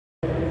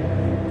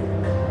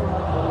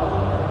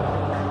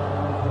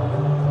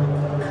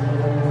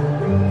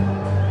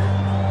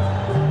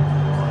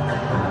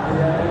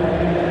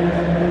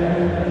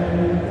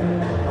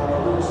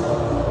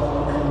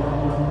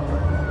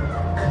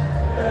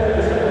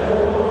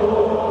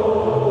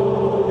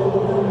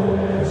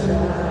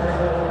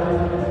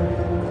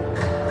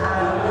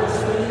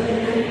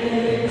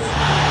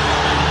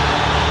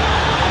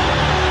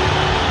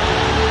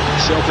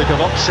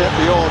have upset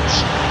the odds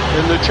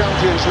in the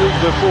Champions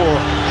League before.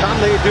 Can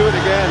they do it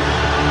again?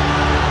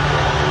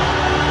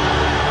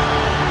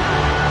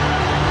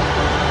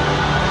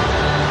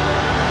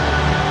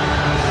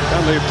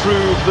 Can they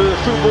prove the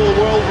football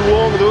world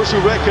wrong, those who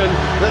reckon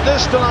that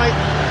this tonight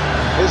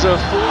is a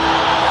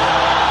full...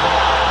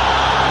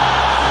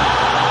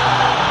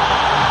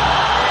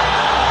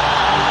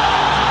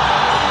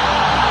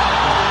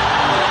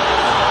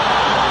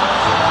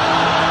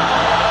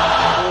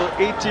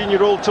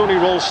 18-year-old Tony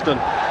Ralston,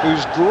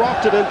 who's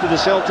dropped it into the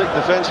Celtic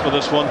defence for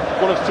this one.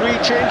 One of three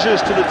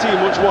changes to the team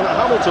which won at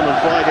Hamilton on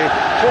Friday.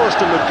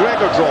 Forrest and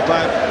McGregor drop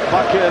out.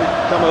 Back in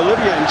come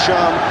Olivia and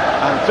Cham,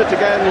 and fit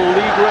again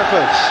Lee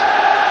Griffiths.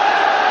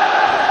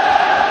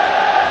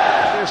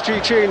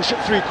 PSG changed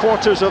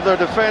three-quarters of their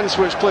defence,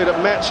 which played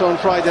at Metz on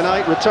Friday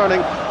night, returning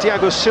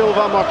Thiago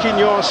Silva,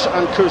 Marquinhos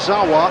and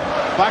Kurzawa.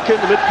 Back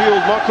in the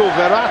midfield, Marco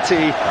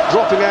Verratti,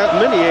 dropping out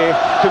Minier,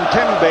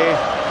 Kimpembe,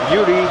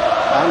 Yuri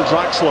and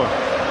Draxler.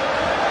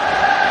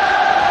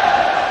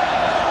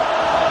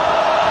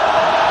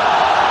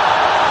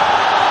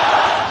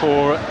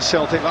 For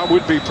Celtic, that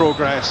would be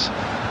progress.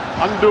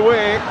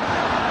 Underway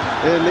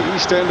in the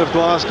east end of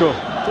Glasgow.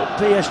 Put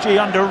PSG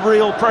under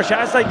real pressure,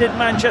 as they did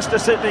Manchester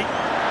City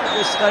at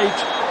this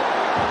stage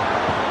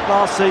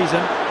last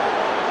season.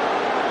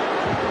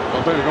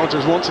 Well, Brendan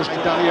Rodgers wants us to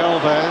Dani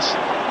Alves.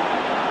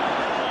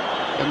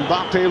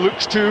 Mbappe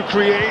looks to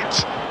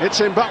create. It's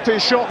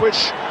Mbappe's shot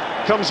which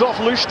comes off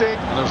Lustig.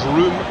 There's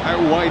room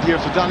out wide here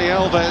for Dani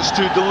Alves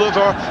to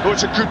deliver. Oh,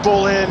 it's a good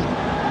ball in.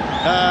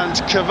 And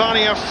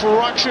Cavani a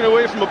fraction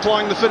away from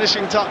applying the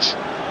finishing touch.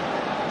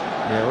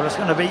 Yeah, well, it's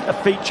going to be a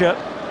feature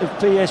if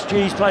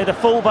PSG's play the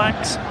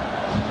fullbacks,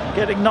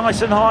 getting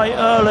nice and high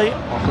early.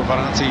 Marco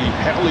Verratti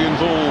heavily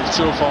involved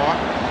so far.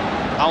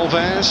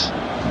 Alves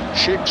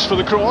shapes for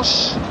the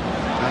cross.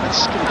 And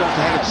it's skimmed off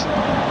the head.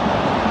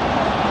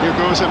 Here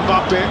goes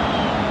Mbappe.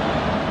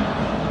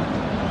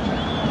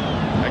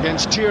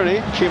 Against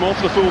Tierney, came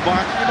off the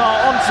full-back.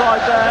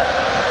 Onside there.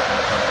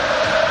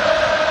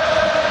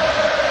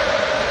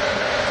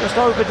 Just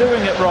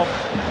overdoing it, Rob.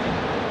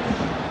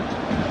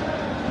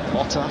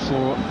 Motta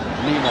for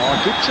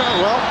Neymar. Good chance.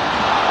 Well,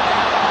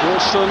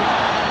 Wilson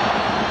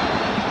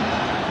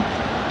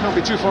can't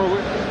be too far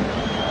away.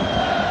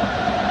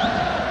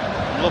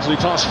 Lovely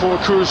pass for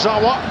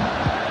Kurzawa.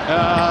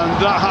 And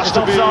that has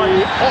to be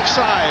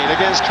offside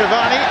against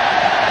Cavani.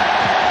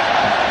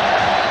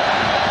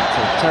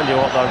 Tell you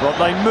what though, Rob,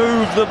 they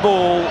move the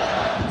ball.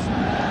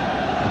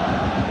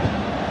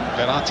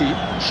 Verratti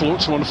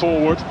floats one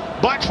forward.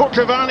 Back for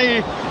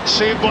Cavani.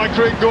 Saved by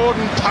Craig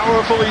Gordon.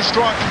 Powerfully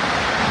struck.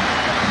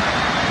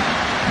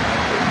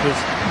 It was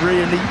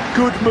really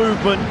good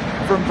movement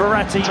from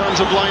Verratti.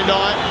 Turns a blind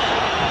eye.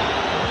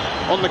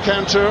 On the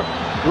counter,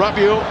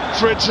 Rabiot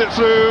threads it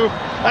through.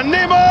 And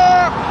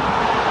Neymar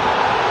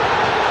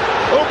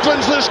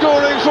opens the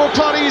scoring for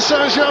Paris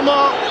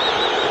Saint-Germain.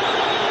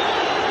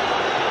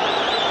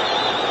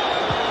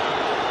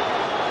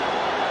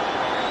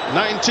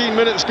 19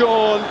 minutes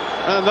gone,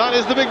 and that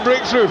is the big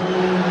breakthrough.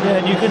 Yeah,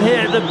 and you can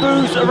hear the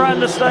boos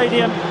around the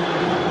stadium.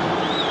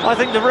 I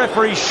think the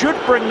referee should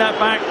bring that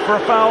back for a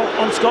foul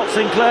on Scott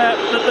Sinclair,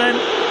 but then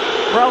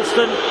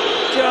Ralston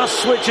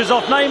just switches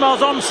off. Neymar's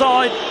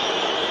onside.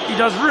 He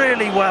does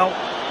really well.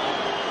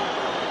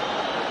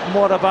 And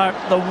what about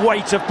the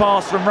weight of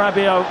pass from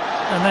Rabiot?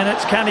 And then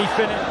it's can he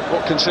finish?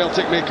 What can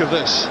Celtic make of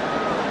this?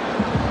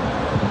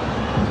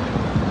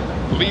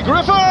 Lee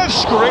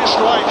Griffiths, great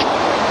strike.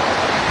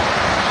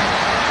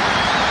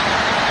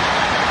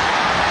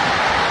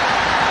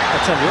 I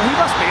tell you, he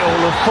must be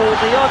all of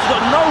 40 yards,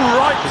 got no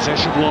right.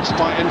 Possession lost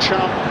by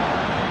Encham.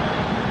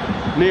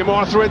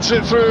 Neymar threads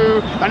it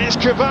through, and it's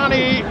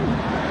Cavani.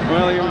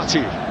 Well,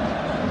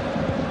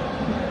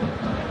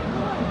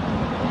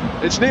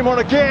 it's Neymar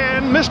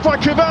again, missed by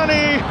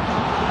Cavani.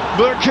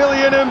 But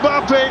Kylian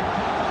Mbappe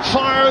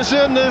fires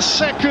in the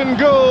second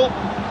goal.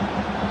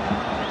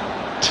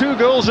 2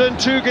 goals in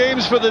 2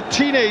 games for the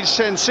teenage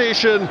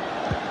sensation,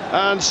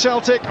 and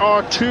Celtic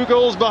are 2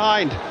 goals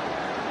behind.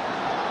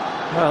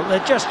 Well,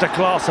 they're just a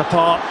class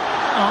apart,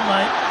 aren't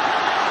they?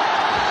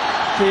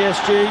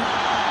 PSG,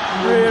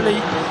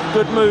 really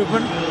good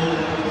movement.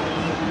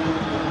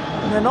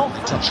 And they're not...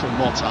 Touch from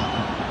Motta.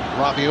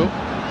 Rabiot,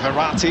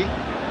 Verratti.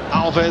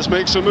 Alves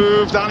makes a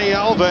move. Dani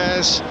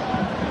Alves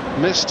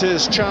missed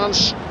his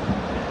chance.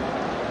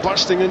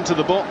 Bursting into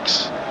the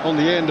box on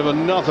the end of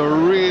another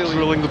really...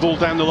 Drilling the ball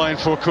down the line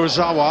for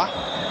Kurzawa.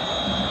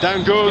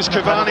 Down goes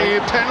Cavani,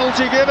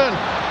 penalty given.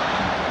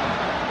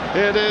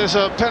 It is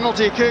a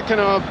penalty kick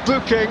and a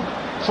booking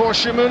for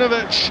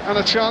Shimunovic, and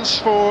a chance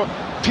for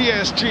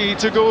PSG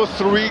to go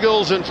 3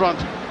 goals in front.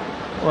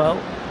 Well,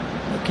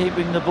 they're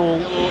keeping the ball.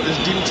 Is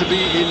deemed to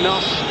be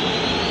enough.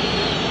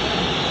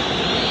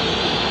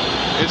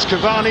 It's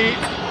Cavani,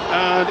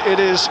 and it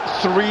is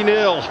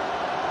 3-0.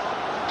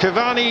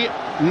 Cavani,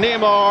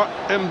 Neymar,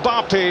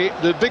 Mbappe,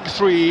 the big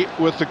 3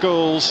 with the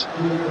goals.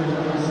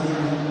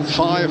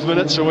 5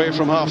 minutes away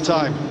from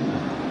half-time.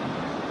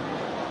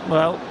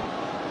 Well,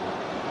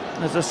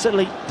 there's a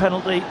silly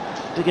penalty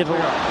to give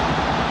away.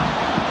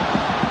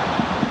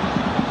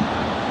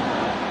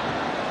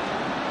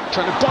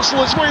 Trying to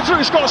bustle his way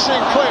through, Scott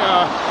St.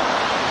 Clair,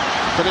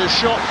 but his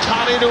shot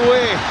carried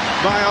away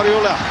by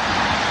Areola.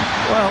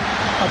 Well,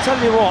 I'll tell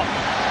you what.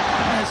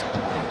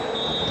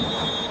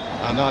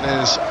 And that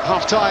is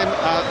half-time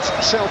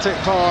at Celtic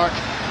Park.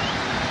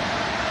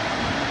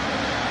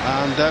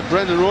 And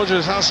Brendan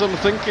Rodgers has some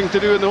thinking to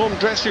do in the home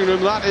dressing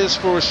room, that is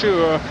for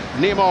sure.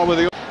 Neymar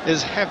with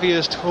his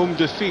heaviest home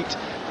defeat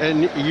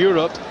in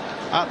Europe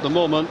at the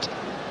moment.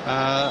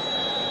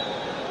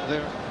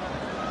 There.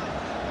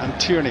 And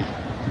Tierney.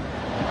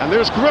 And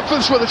there's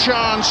Griffiths with a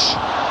chance.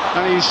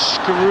 And he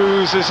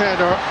screws his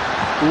header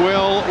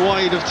well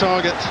wide of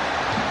target.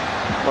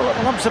 Well,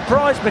 I'm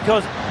surprised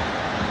because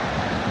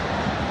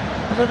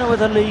I don't know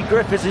whether Lee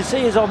Griffiths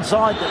is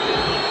onside.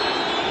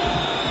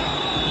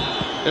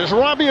 There's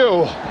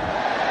Rabiot.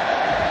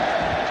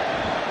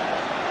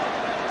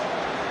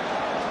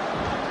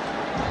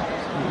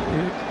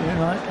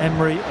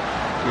 Emery.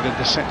 Good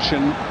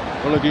interception.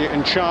 Olivier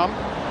Ncham.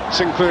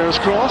 Sinclair's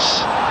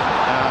cross.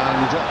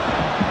 And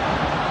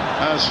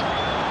as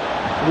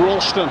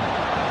Ralston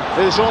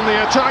is on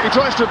the attack, he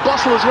tries to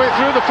bustle his way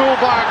through the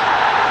full-back.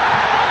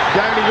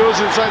 Down he goes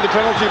inside the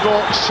penalty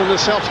box, and the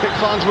Celtic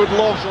fans would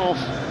love off.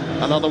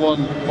 Another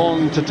one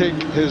on to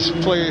take his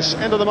place.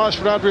 End of the match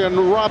for Adrien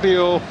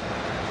Rabiot,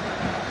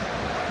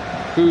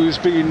 who's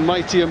been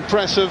mighty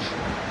impressive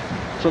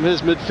from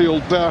his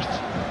midfield berth.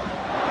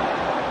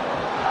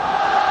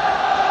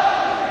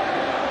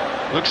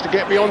 Looks to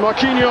get beyond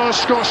Marquinhos.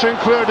 Scott St.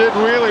 Clair did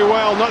really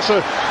well, and that's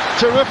a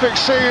terrific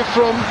save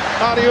from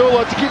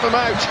Areola to keep him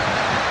out.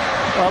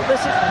 Well,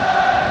 this is...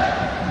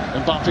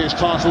 Mbappe's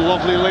pass, a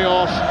lovely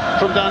layoff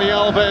from Dani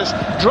Alves.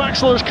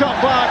 Draxler's cut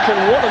back,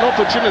 and what an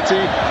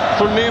opportunity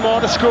for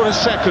Neymar to score his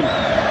second.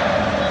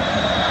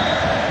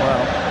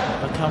 Well,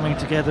 the coming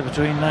together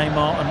between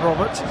Neymar and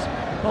Roberts is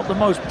not the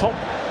most pop.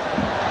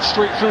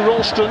 Straight through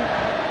Ralston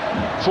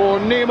for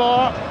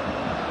Neymar.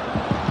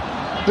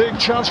 Big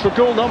chance for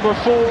goal number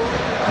 4.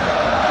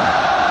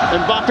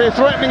 Mbappe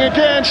threatening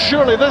again,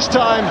 surely this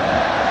time.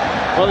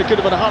 Well, he could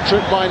have been a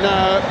hat-trick by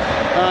now,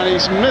 and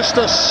he's missed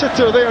a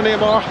sitter there,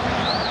 Neymar.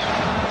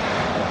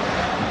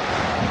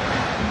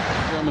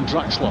 German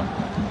Draxler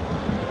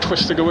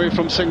twisting away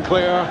from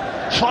Sinclair,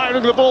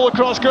 firing the ball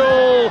across goal,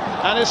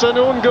 and it's an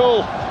own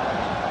goal.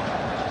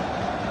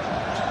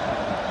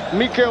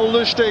 Mikel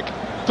Lustig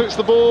puts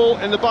the ball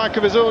in the back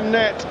of his own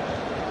net,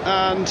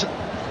 and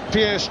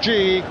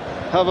PSG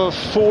have a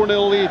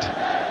 4-0 lead.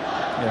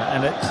 Yeah,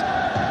 and it's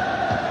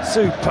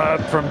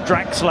superb from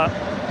Draxler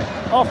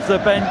off the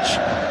bench.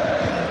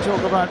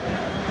 Talk about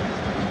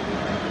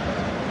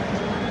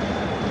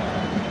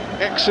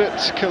exit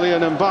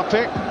Kylian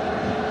Mbappe.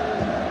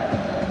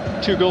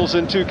 2 goals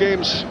in 2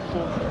 games.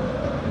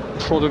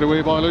 Prodded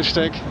away by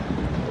Lustig.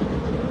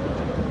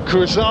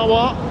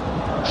 Kurzawa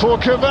for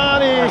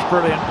Cavani. That's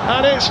brilliant.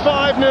 And it's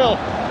 5-0.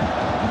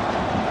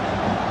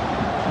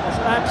 It's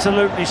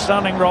absolutely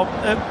stunning, Rob.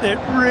 It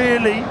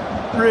really,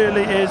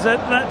 really is.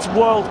 That's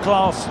world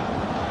class.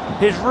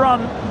 His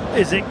run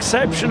is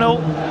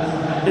exceptional.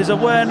 His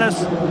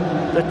awareness,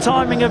 the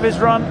timing of his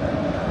run.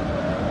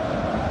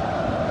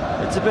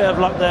 It's a bit of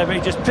luck there, but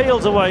he just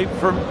peels away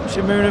from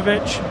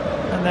Shimunovic,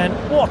 and then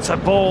what a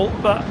ball!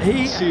 But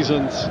he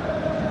seasons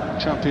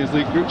Champions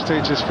League group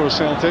stages for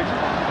Celtic.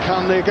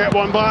 Can they get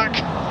one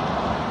back?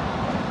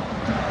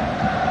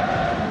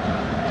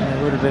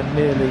 It would have been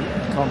merely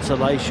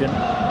consolation.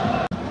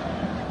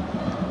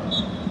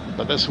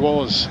 But this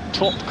was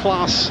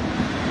top-class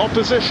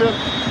opposition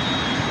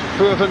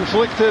who have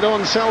inflicted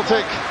on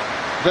Celtic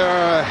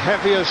their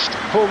heaviest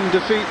home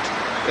defeat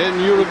in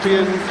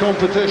European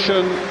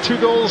competition. 2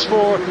 goals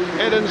for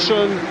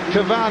Edinson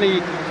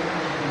Cavani.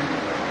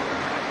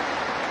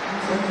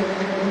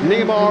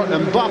 Neymar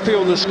and Mbappe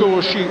on the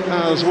score sheet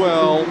as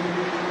well.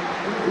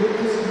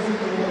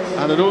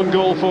 And an own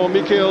goal for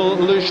Mikel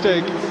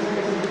Lustig.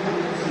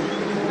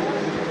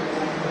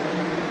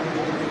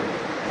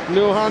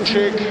 No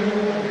handshake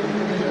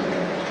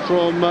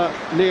from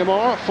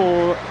Neymar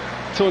for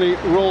Tony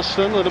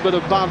Ralston. A little bit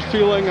of bad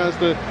feeling as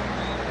the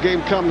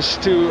game comes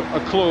to a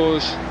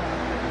close.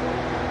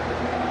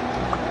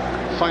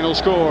 Final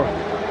score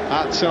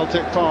at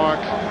Celtic Park.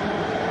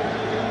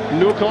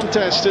 No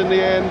contest in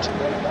the end.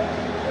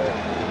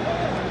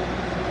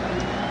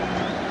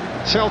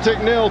 Celtic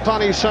 0,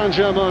 Paris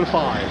Saint-Germain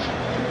 5.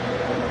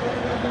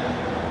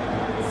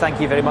 Thank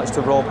you very much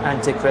to Rob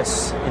and to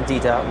Chris.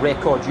 Indeed, a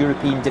record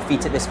European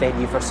defeat at this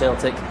venue for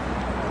Celtic.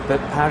 But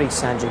Paris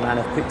Saint-Germain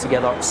have put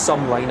together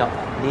some lineup.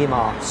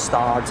 Neymar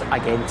starred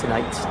again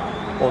tonight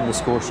on the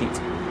score sheet.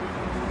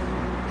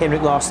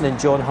 Henrik Larsson and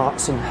John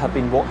Hartson have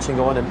been watching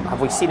on, and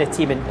have we seen a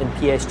team in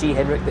PSG,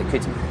 Henrik, that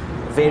could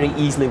very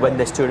easily win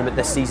this tournament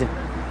this season?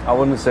 I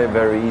wouldn't say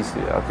very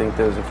easy. I think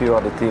there's a few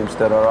other teams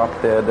that are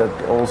up there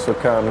that also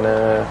can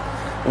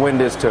win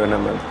this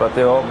tournament, but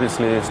they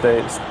obviously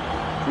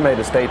made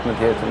a statement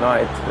here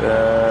tonight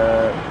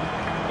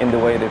in the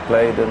way they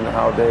played and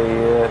how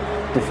they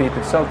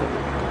defeated Celtic.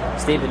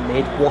 Statement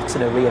made. What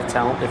an array of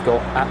talent they've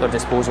got at their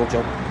disposal,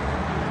 John.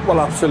 Well,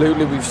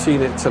 absolutely, we've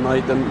seen it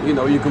tonight, and you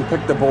know, you can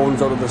pick the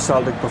bones out of the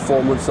Celtic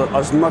performance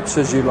as much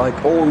as you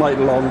like all night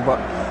long, but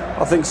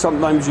I think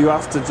sometimes you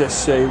have to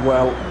just say,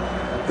 well,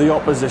 the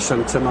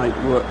opposition tonight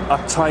were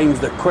at times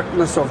the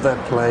quickness of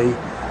their play,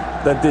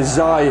 their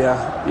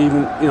desire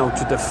even, you know,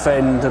 to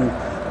defend and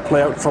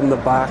play out from the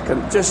back,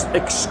 and just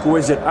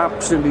exquisite,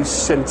 absolutely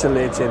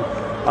scintillating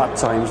at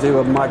times. They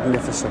were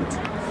magnificent.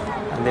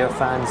 And their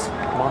fans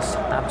must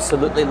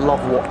absolutely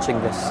love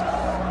watching this.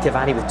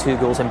 Cavani with 2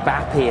 goals,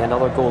 Mbappe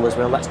another goal as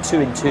well. That's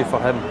 2 and 2 for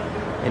him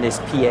in his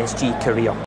PSG career.